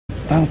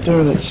out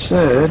there that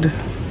said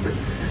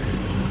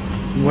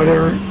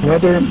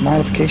Weather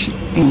Modification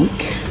Inc.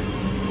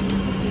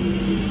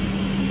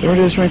 There it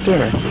is right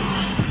there.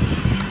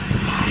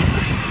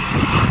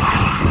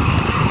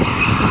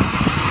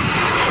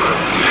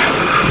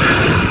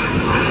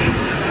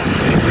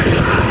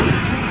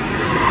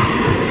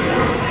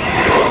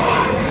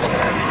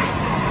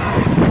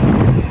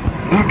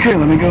 Okay,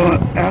 let me go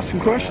ask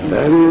some questions.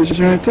 That is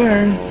right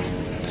there.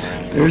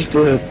 There's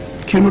the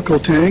chemical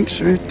tanks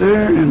right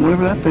there, and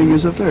whatever that thing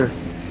is up there.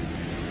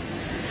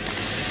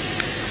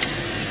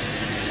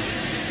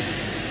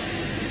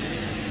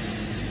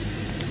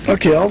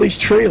 Okay, all these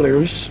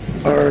trailers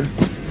are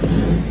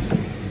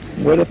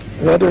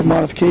weather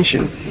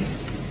modification.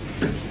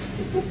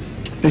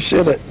 They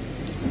said it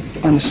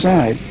on the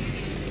side.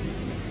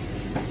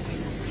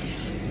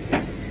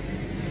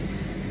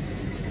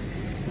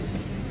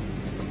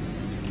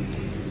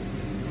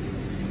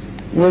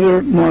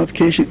 Weather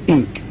Modification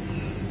Inc.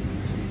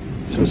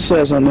 So it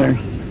says on there.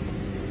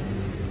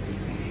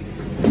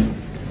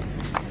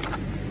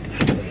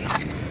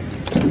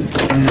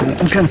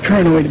 I'm kind of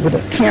paranoid with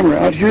a camera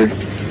out here.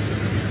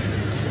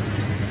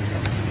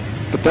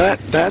 But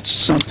that's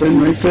something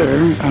right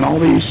there, and all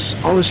this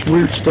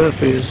weird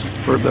stuff is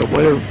for the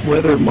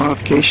weather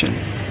modification.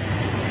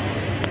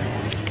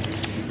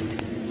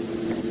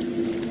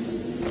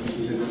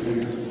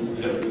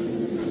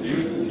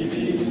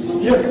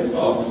 Yes.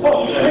 Oh,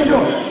 how you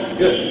doing?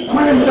 Good.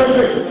 My name is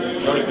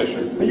Dr.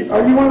 Fisher.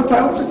 Are you one of the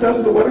pilots that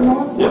does the weather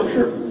mod? Yep.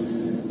 Sure.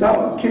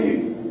 Now, can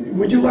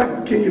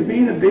you be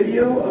in a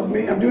video of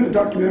me? I'm doing a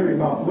documentary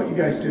about what you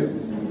guys do.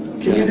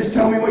 Can you just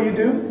tell me what you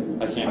do?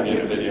 I can't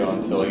get a video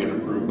until I get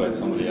approved by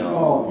somebody else.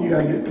 Oh, you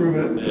gotta get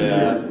approved.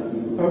 Yeah.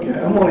 Okay,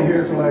 I'm only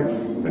here for like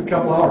a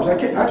couple hours. I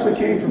actually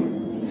came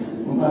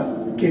from, well,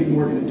 not came from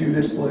working to do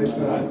this place,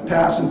 but I'm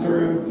passing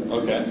through.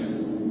 Okay.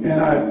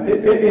 And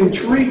it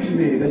intrigues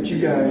me that you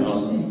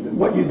guys,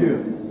 what you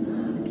do.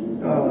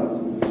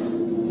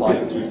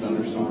 Flying through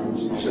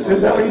thunderstorms. So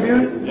is that what you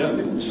do?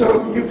 Yep.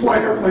 So you fly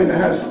an airplane that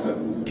has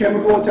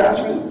chemical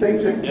attachment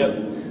things that Yep.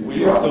 We use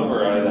drop?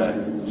 silver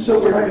iodide.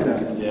 Silver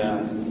iodide. Yeah.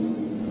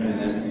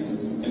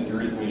 And the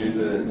reason we use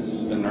it,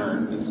 it's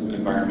inert, it's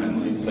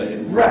environmentally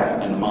safe. Right.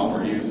 And the amount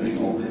we're using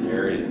over the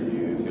area you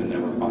use, you'll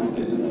never find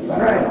it in the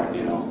background,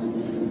 you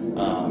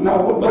know.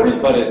 Now, but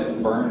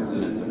it burns,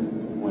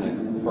 and when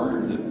it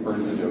burns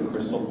into a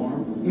crystal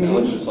form. Mm-hmm. It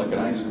looks just like an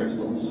ice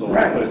crystal. So when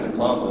I put it in the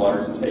cloud, the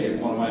water says, hey, it's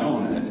one of my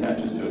own, and it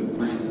attaches to it and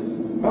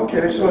freezes.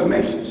 Okay, so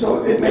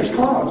it makes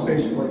clouds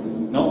basically.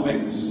 No, it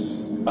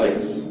makes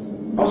ice.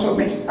 Oh, so it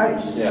makes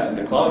ice. Yeah,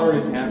 the cloud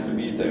already has to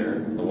be there.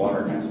 The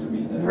water has to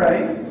be there.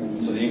 Right.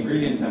 So the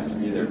ingredients have to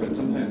be there, but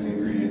sometimes the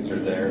ingredients are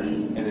there,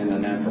 and in a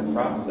natural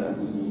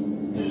process,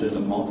 it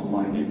doesn't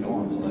multiply and get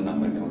going, so then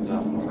nothing comes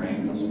out in the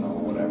rain, the snow,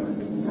 whatever.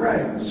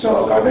 Right.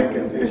 So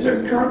is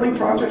there currently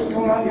projects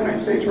going on in the United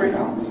States right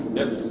now?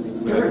 Yep.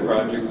 We have a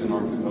project in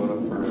North Dakota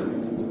for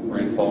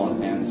rainfall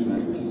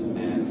enhancement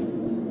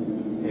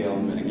and hail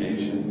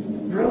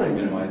mitigation. Really?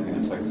 Minimizing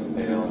the effects of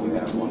hail. We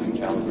have one in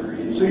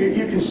Calgary. So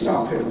you can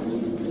stop hail,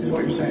 is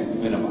what you're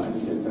saying?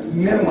 Minimize the effects.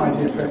 Minimize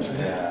the effects of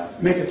hail. Yeah.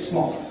 Make it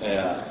small.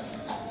 Yeah.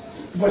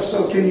 But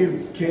so can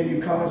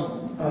you cause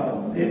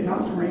it not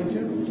to rain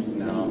too?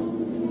 No.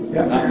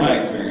 Yeah, not my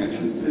experience.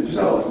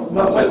 So,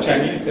 The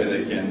Chinese say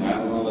they can. I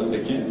don't know that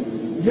they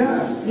can.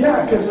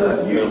 Yeah, because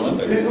the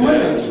Olympics. The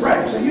Olympics,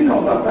 right? So you know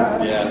about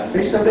that. Yeah.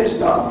 They said they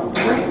stopped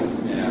the rain.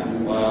 Yeah.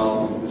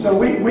 Well. So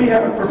we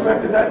haven't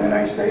perfected that in the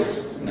United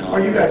States. No. Or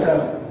you guys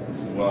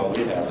haven't? Well,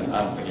 we haven't.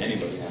 I don't think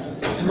anybody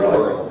has in Really? the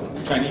world.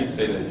 The Chinese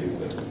say they do,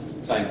 but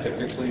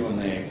scientifically, when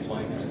they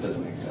explain it, it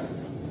doesn't make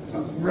sense.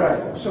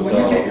 Right. So when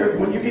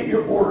you get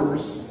your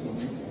orders,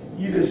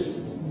 you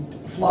just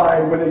fly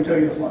where they tell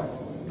you to fly,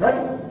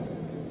 right?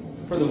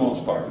 For the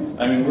most part.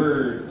 I mean,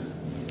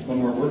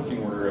 when we're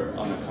working, we're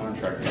on a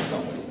contract with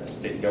somebody, a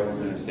state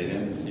government, a state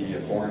entity,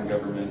 a foreign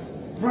government,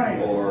 right,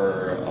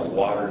 or a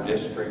water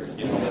district,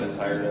 that has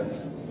hired us.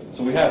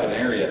 So we have an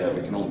area that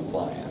we can only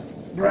fly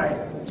in. Right.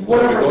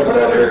 Whatever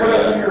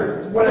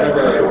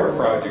your our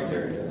project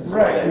area is.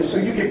 Right. And so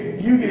you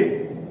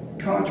get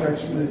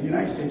contracts from the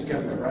United States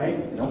government,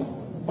 right? No.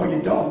 Oh,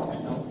 you don't?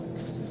 No.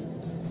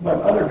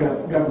 But other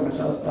governments,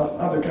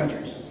 other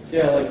countries.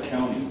 Yeah, like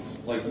counties.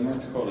 Like in North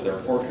Dakota, there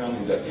are 4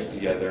 counties that get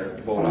together,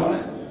 vote on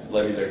it,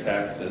 levy their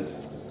taxes,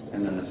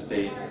 and then the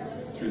state,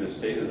 through the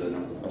state of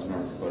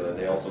North Dakota,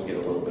 they also get a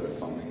little bit of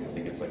funding. I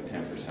think it's like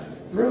 10%.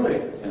 Really?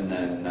 And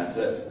then that's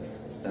it.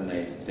 Then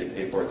they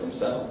pay for it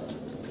themselves.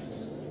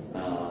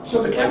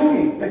 So the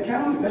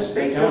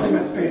state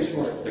government pays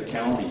for it? The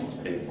counties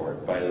pay for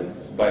it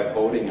by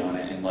voting on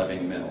it and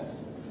levying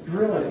mills.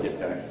 Really? To get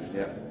taxes,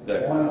 yeah.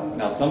 Wow.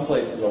 Now some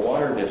places, a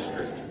water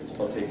district,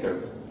 will take their,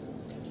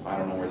 I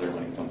don't know where their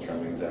money comes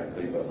from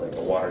exactly, but like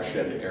a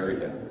watershed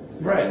area.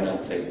 Right. And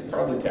they'll take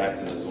probably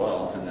taxes as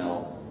well, and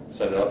they'll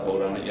set it up,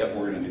 vote on it, yep,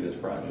 we're going to do this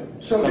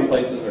project. So some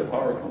places are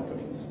power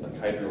companies, like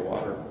hydro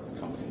water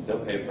companies,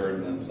 they'll pay for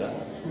it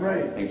themselves.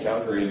 Right. And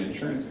Calgary, an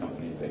insurance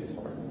company pays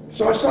for it.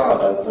 So I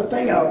saw the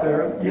thing out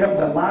there. You have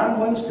the land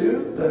ones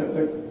too,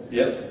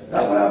 Yep.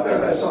 That one out there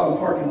that I saw in the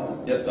parking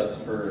lot. Yep, that's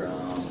for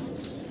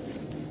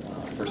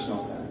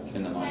snowpack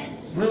in the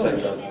mountains. Really? Set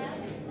it up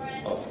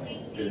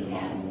in the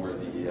mountain where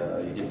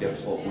you get the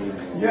upslope wind.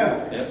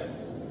 Yeah. Yep.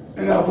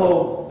 And that'll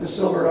blow the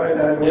silver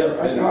iodide over. Yep.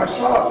 I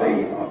saw a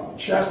thing,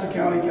 Shasta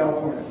County,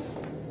 California.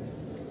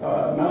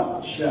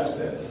 Mount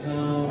Shasta.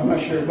 I'm not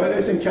sure, but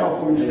it's in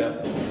California.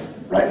 Yep.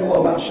 Right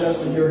below Mount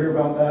Shasta, you ever hear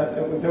about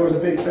that? There was a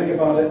big thing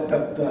about it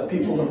that the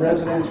people, the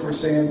residents were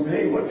saying,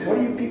 hey, what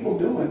are you people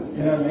doing?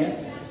 You know what I mean?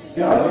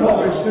 You know, I don't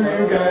know if it's through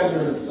you guys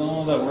or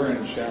No, that we're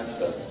in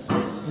Shasta.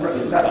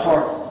 that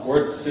part.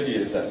 Where the city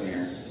is that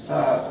near?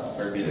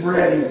 Or be the-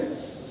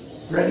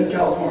 Redding,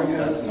 California.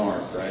 That's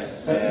north, right?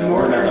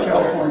 Northern we're not up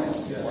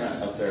California. there. We're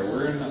not up there.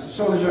 We're in.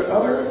 So there's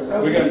other.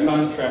 We got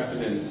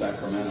contracted in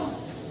Sacramento.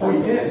 Oh,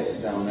 you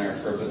did? Down there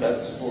but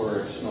that's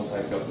for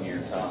snowpack up near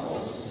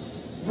Tahoe.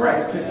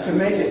 Right, to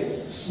make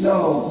it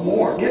snow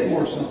more, get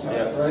more snowpack,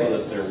 Yeah, right? so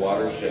that their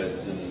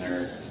watersheds and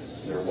their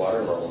water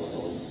levels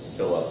will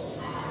fill up.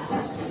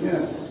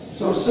 Yeah.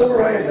 So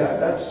silver iodide,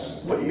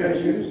 that's what you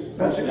guys use?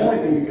 That's the only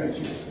thing you guys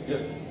use?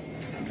 Yep.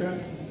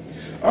 Okay.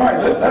 All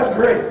right, that's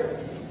great.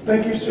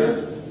 Thank you,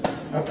 sir.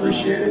 I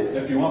appreciate it.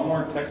 If you want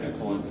more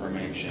technical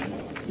information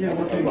Yeah,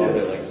 what can you about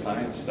get? it, like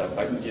science stuff,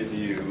 I can give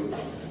you,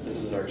 this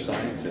is our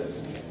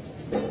scientist.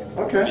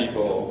 Okay.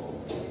 Depot.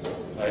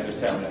 I just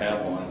happen to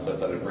have one, so I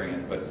thought I'd bring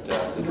it, but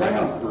his Right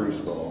name on. is Bruce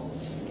Bow.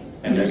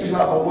 And this is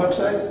not a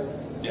website?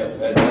 Yep,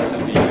 that's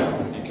an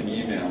email. You can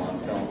email him,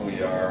 tell him who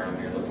you are,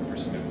 and you're looking for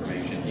some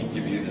information. He can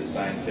give you the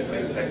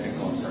scientific,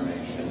 technical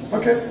information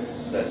Okay.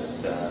 that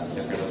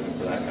if you're looking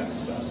for that kind of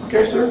stuff.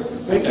 Okay, sir.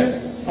 Thank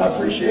you. I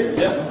appreciate it.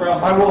 Yeah, no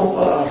problem. I will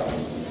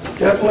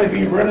definitely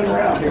be running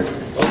around here.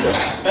 Okay,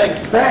 thanks.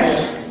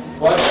 Thanks.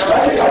 Watch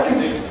I out. can-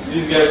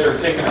 These guys are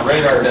taking a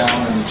radar down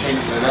and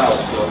changing it out,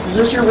 so. Is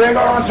this your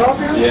radar on top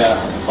here? Yeah.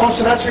 Oh,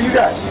 so that's for you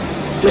guys?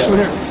 This one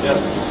here? Yep.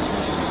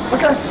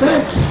 Okay,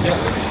 thanks. Yep.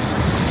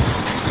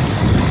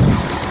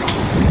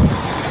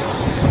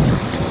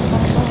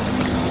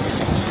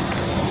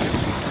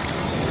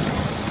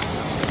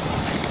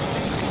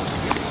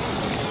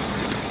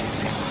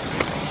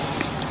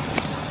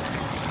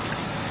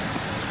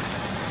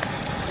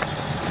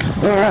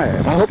 All right,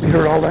 I hope you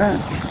heard all that.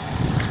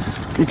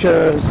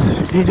 Because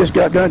he just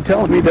got done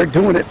telling me they're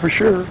doing it for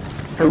sure,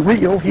 for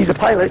real. He's a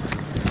pilot.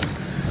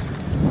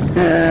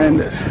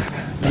 And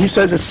he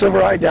says it's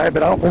silver iodide,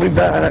 but I don't believe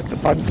that.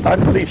 I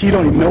believe he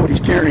don't even know what he's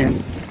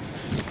carrying.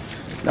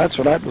 That's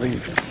what I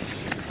believe.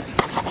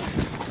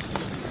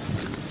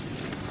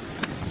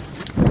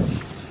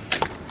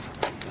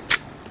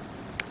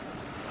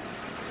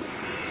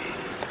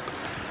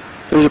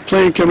 There's a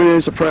plane coming in.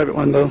 It's a private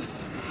one, though.